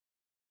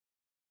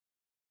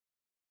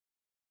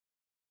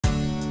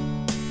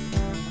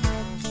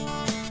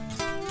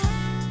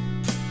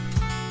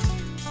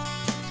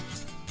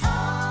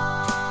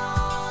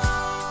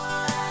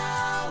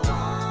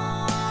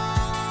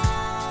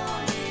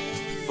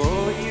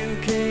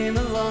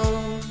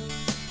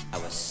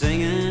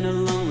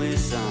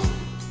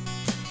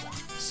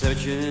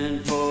searching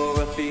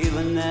for a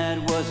feeling that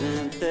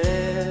wasn't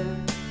there.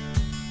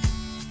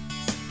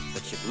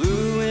 But you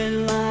blew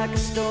in like a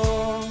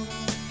storm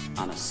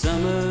on a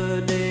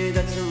summer day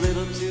that's a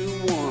little too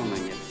warm,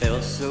 and you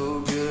felt so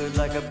good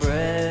like a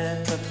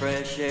breath of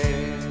fresh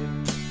air.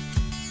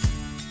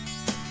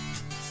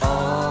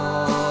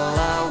 All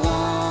I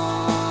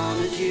want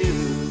is you,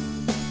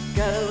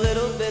 got a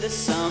little bit of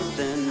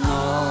something.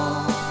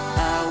 All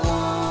I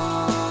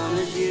want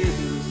is you,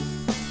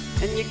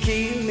 and you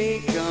keep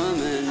me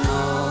coming.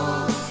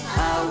 All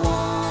I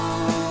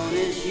want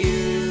is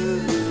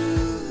you,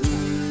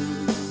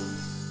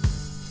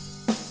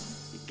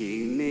 you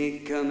keep me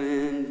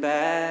coming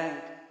back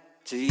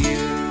to you.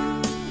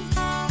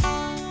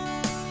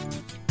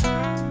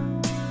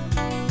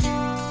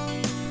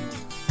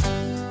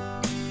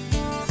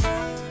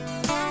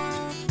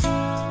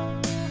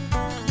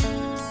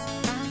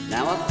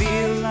 Now I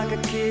feel like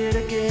a kid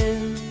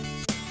again,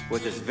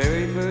 with his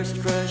very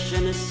first crush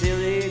and a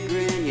silly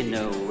grin. You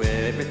know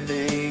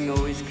everything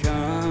always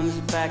comes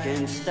back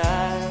in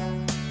style,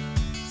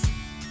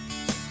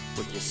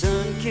 with your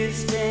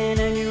sun-kissed tan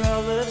and your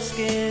olive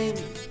skin.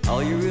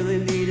 All you really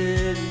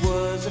needed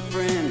was a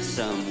friend,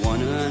 someone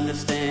to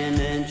understand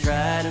and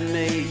try to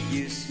make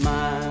you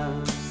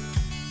smile.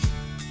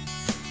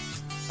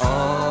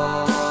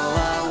 All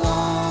I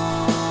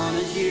want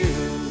is you,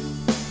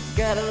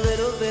 got a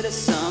little bit of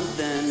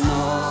something.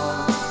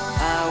 All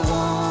I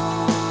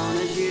want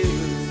is you,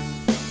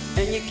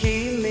 and you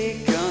keep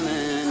me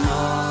coming.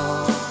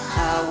 All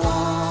I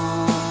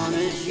want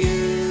is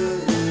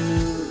you,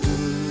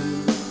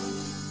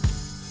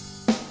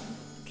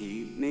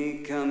 keep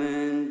me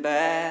coming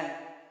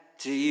back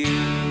to you.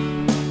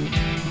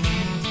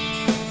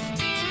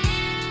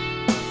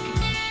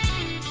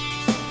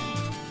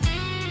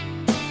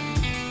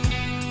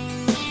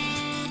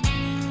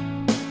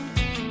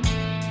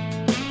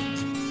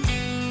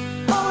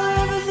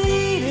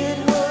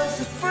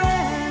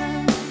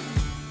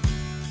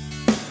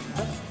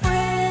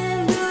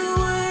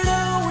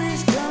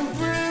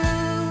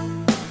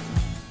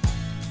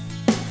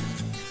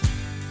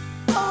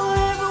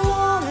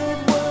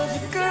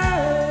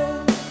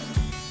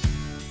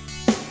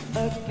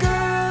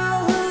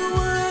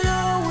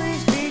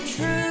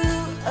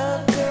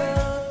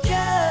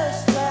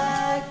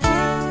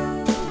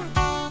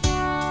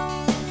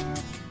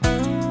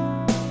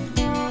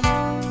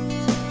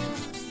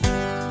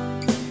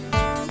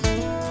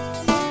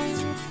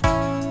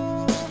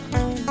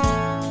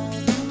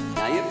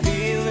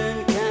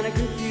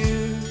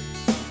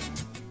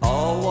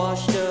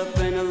 Washed up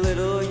and a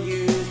little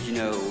used, you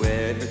know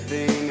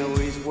everything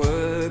always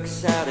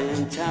works out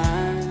in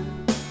time.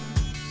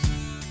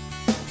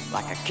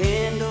 Like a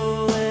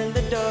candle in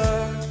the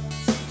dark,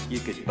 you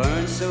could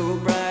burn so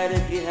bright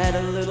if you had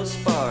a little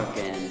spark.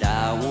 And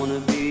I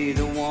wanna be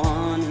the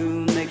one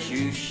who makes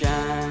you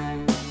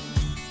shine.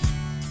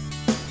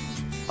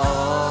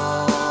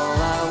 All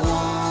I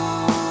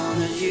want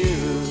is you,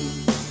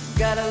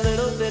 got a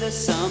little bit of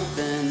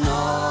something.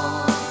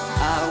 All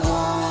I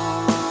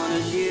want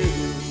is you,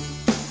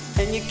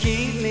 and you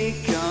keep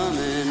me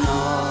coming.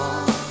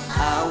 All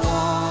I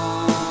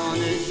want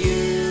is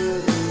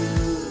you,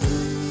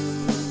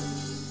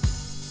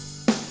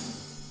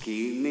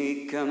 keep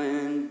me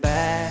coming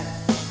back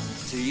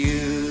to you.